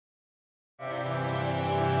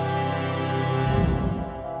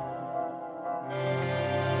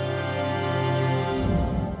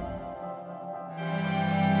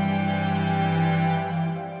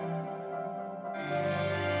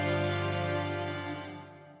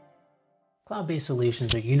Cloud-based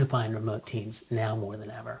solutions are unifying remote teams now more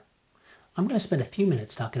than ever. I'm going to spend a few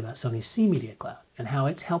minutes talking about Sony's C Media Cloud and how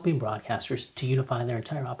it's helping broadcasters to unify their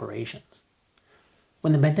entire operations.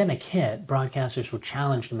 When the pandemic hit, broadcasters were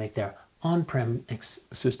challenged to make their on-prem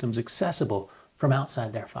systems accessible from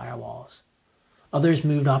outside their firewalls. Others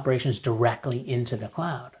moved operations directly into the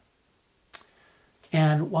cloud.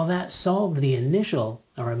 And while that solved the initial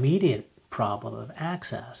or immediate problem of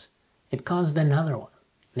access, it caused another one,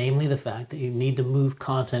 namely the fact that you need to move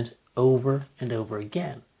content over and over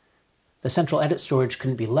again. The central edit storage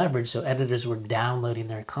couldn't be leveraged, so editors were downloading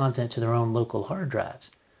their content to their own local hard drives.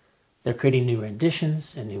 They're creating new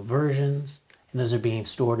renditions and new versions, and those are being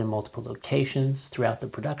stored in multiple locations throughout the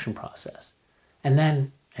production process. And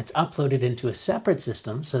then it's uploaded into a separate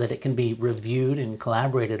system so that it can be reviewed and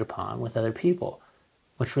collaborated upon with other people,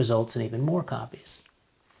 which results in even more copies.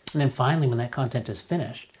 And then finally, when that content is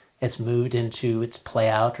finished, it's moved into its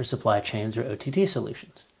playout or supply chains or OTT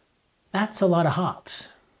solutions. That's a lot of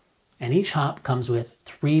hops. And each hop comes with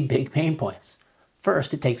three big pain points.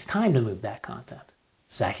 First, it takes time to move that content.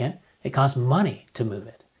 Second, it costs money to move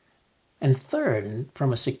it. And third, and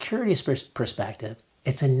from a security perspective,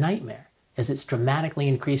 it's a nightmare, as it's dramatically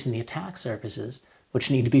increasing the attack surfaces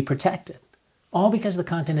which need to be protected. All because the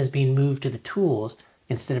content is being moved to the tools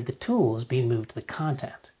instead of the tools being moved to the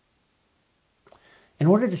content. In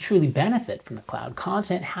order to truly benefit from the cloud,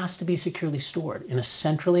 content has to be securely stored in a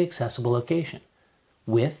centrally accessible location,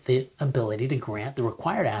 with the ability to grant the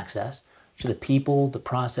required access to the people, the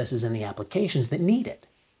processes, and the applications that need it.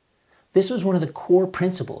 This was one of the core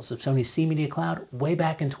principles of Sony's C Media Cloud way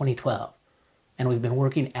back in 2012, and we've been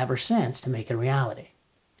working ever since to make it a reality.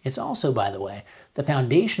 It's also, by the way, the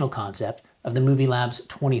foundational concept of the Movie Lab's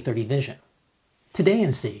 2030 vision. Today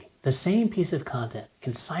in C, the same piece of content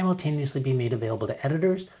can simultaneously be made available to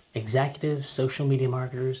editors, executives, social media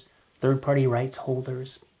marketers, third-party rights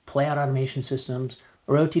holders, playout automation systems,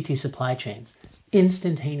 or OTT supply chains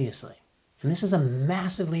instantaneously. And this is a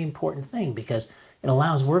massively important thing because it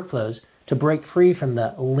allows workflows to break free from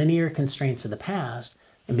the linear constraints of the past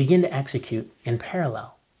and begin to execute in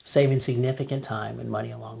parallel, saving significant time and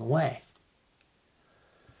money along the way.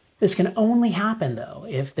 This can only happen, though,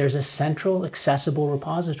 if there's a central accessible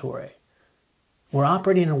repository. We're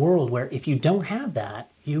operating in a world where if you don't have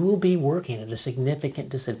that, you will be working at a significant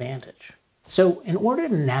disadvantage. So in order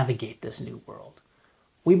to navigate this new world,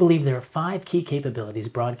 we believe there are 5 key capabilities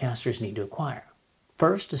broadcasters need to acquire.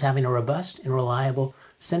 First is having a robust and reliable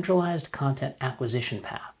centralized content acquisition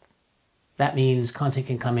path. That means content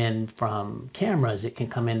can come in from cameras, it can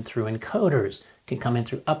come in through encoders, it can come in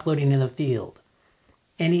through uploading in the field.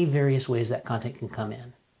 Any various ways that content can come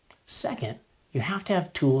in. Second, you have to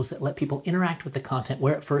have tools that let people interact with the content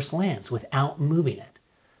where it first lands without moving it.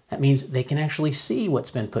 That means they can actually see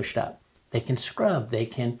what's been pushed up. They can scrub, they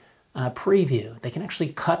can preview, they can actually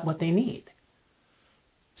cut what they need.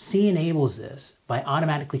 C enables this by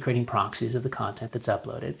automatically creating proxies of the content that's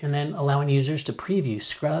uploaded and then allowing users to preview,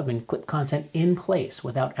 scrub, and clip content in place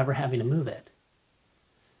without ever having to move it.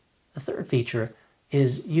 The third feature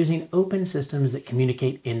is using open systems that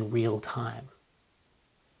communicate in real time.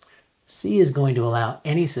 C is going to allow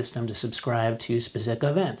any system to subscribe to specific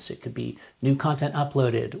events. It could be new content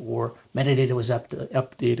uploaded or metadata was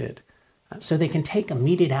updated, so they can take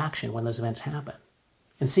immediate action when those events happen.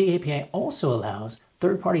 And C API also allows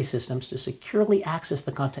third-party systems to securely access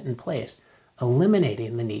the content in place,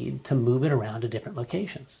 eliminating the need to move it around to different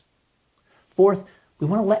locations. Fourth, we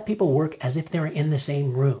want to let people work as if they're in the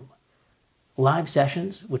same room. Live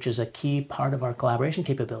sessions, which is a key part of our collaboration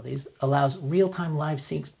capabilities, allows real-time live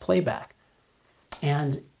sync playback,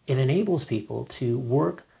 and it enables people to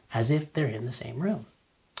work as if they're in the same room.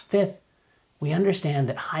 Fifth, we understand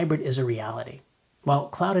that hybrid is a reality. While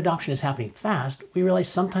cloud adoption is happening fast, we realize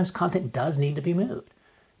sometimes content does need to be moved,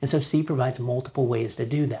 and so C provides multiple ways to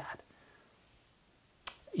do that.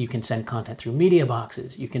 You can send content through media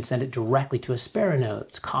boxes, you can send it directly to Aspera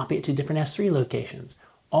nodes, copy it to different S3 locations.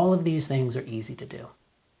 All of these things are easy to do.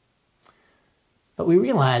 But we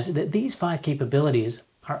realize that these 5 capabilities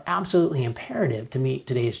are absolutely imperative to meet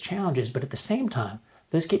today's challenges, but at the same time,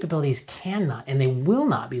 those capabilities cannot and they will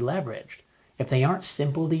not be leveraged if they aren't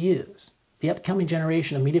simple to use. The upcoming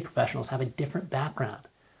generation of media professionals have a different background.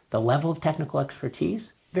 The level of technical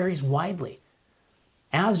expertise varies widely,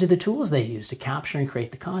 as do the tools they use to capture and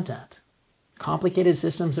create the content. Complicated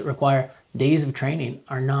systems that require days of training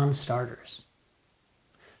are non-starters.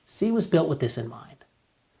 C was built with this in mind.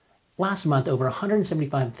 Last month, over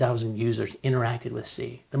 175,000 users interacted with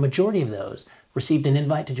C. The majority of those received an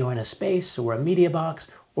invite to join a space or a media box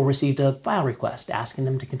or received a file request asking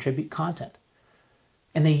them to contribute content.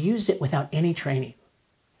 And they used it without any training.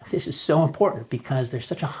 This is so important because there's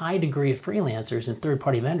such a high degree of freelancers and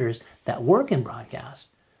third-party vendors that work in broadcast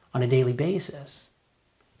on a daily basis.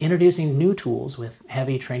 Introducing new tools with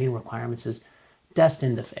heavy training requirements is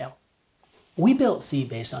destined to fail. We built C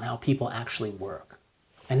based on how people actually work.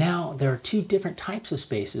 And now there are two different types of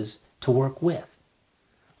spaces to work with.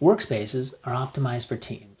 Workspaces are optimized for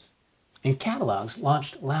teams, and catalogs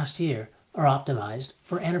launched last year are optimized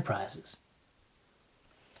for enterprises.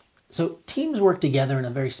 So teams work together in a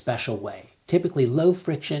very special way, typically low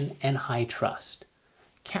friction and high trust.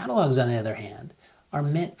 Catalogs, on the other hand, are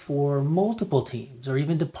meant for multiple teams or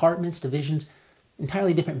even departments, divisions,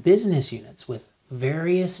 entirely different business units with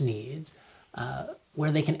various needs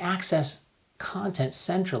where they can access content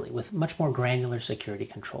centrally with much more granular security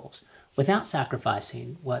controls without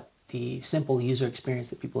sacrificing what the simple user experience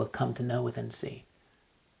that people have come to know within C.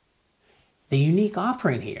 The unique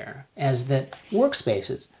offering here is that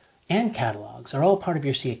workspaces and catalogs are all part of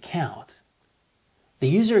your C account. The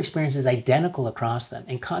user experience is identical across them,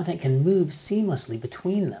 and content can move seamlessly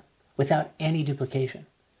between them without any duplication.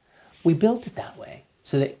 We built it that way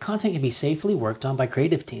so that content can be safely worked on by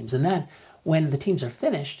creative teams, and then when the teams are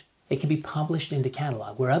finished, it can be published into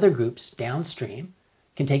catalog where other groups downstream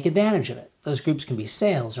can take advantage of it. Those groups can be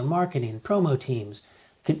sales or marketing, promo teams,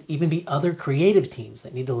 could even be other creative teams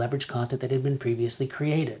that need to leverage content that had been previously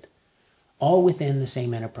created, all within the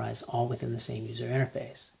same enterprise, all within the same user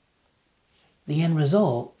interface. The end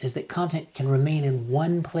result is that content can remain in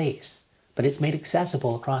one place, but it's made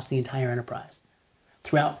accessible across the entire enterprise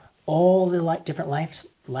throughout all the different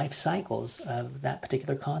life cycles of that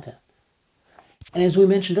particular content. And as we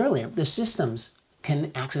mentioned earlier, the systems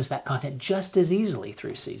can access that content just as easily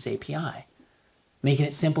through C's API, making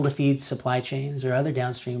it simple to feed supply chains or other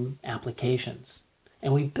downstream applications.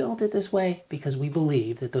 And we built it this way because we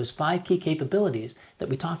believe that those 5 key capabilities that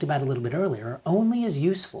we talked about a little bit earlier are only as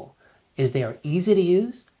useful as they are easy to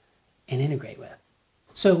use and integrate with.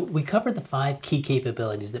 So we covered the 5 key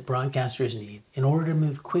capabilities that broadcasters need in order to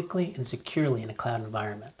move quickly and securely in a cloud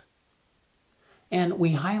environment. And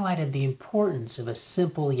we highlighted the importance of a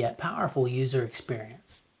simple yet powerful user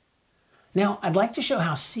experience. Now, I'd like to show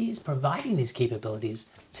how C is providing these capabilities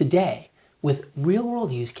today with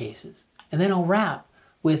real-world use cases, and then I'll wrap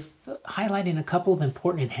with highlighting a couple of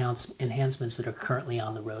important enhancements that are currently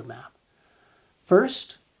on the roadmap.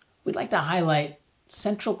 First, we'd like to highlight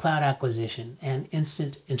central cloud acquisition and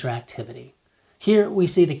instant interactivity. Here we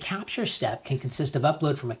see the capture step can consist of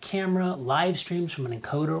upload from a camera, live streams from an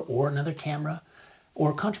encoder or another camera,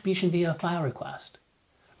 or contribution via a file request.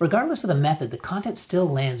 Regardless of the method, the content still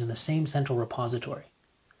lands in the same central repository.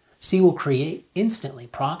 C will create instantly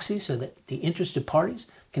proxies so that the interested parties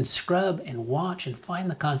can scrub and watch and find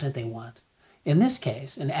the content they want. In this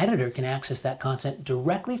case, an editor can access that content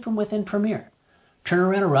directly from within Premiere. Turn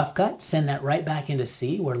around a rough cut, send that right back into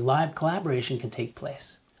C where live collaboration can take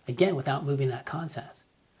place, again without moving that content.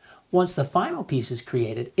 Once the final piece is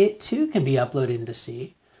created, it too can be uploaded into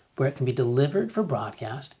C where it can be delivered for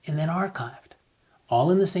broadcast and then archived,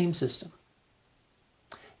 all in the same system.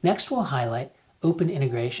 Next, we'll highlight open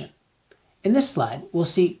integration. In this slide, we'll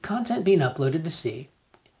see content being uploaded to C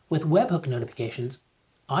with webhook notifications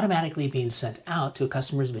automatically being sent out to a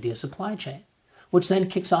customer's video supply chain, which then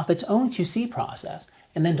kicks off its own QC process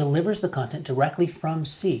and then delivers the content directly from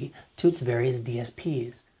C to its various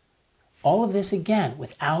DSPs. All of this, again,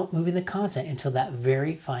 without moving the content until that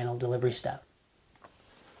very final delivery step.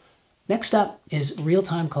 Next up is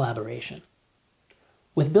real-time collaboration.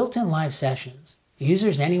 With built-in live sessions,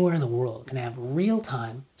 users anywhere in the world can have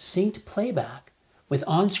real-time synced playback with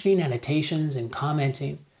on-screen annotations and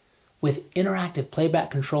commenting, with interactive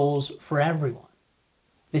playback controls for everyone.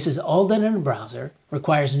 This is all done in a browser,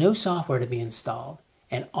 requires no software to be installed,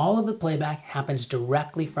 and all of the playback happens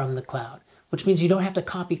directly from the cloud, which means you don't have to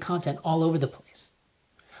copy content all over the place.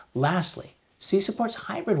 Lastly, C supports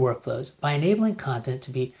hybrid workflows by enabling content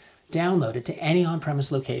to be downloaded to any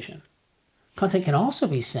on-premise location. Content can also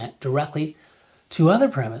be sent directly to other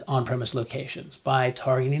on-premise locations by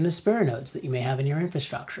targeting the spare nodes that you may have in your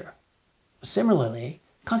infrastructure. Similarly,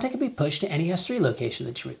 content can be pushed to any S3 location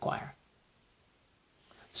that you require.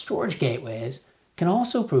 Storage gateways can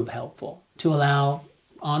also prove helpful to allow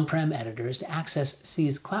on-prem editors to access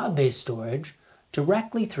C's cloud-based storage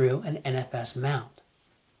directly through an NFS mount.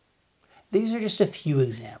 These are just a few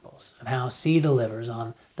examples of how C delivers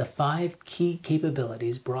on the 5 key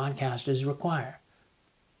capabilities broadcasters require.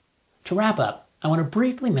 To wrap up, I want to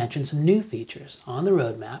briefly mention some new features on the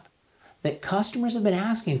roadmap that customers have been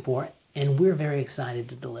asking for and we're very excited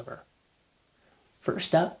to deliver.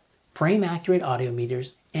 First up, frame-accurate audio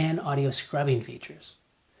meters and audio scrubbing features.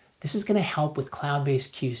 This is going to help with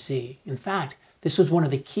cloud-based QC. In fact, this was one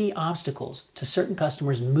of the key obstacles to certain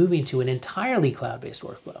customers moving to an entirely cloud-based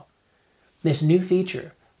workflow. This new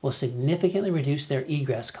feature will significantly reduce their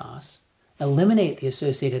egress costs, eliminate the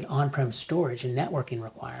associated on-prem storage and networking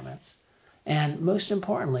requirements, and most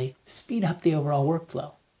importantly, speed up the overall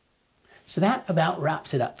workflow. So that about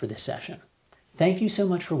wraps it up for this session. Thank you so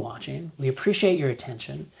much for watching. We appreciate your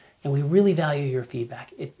attention, and we really value your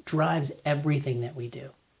feedback. It drives everything that we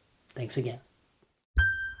do. Thanks again.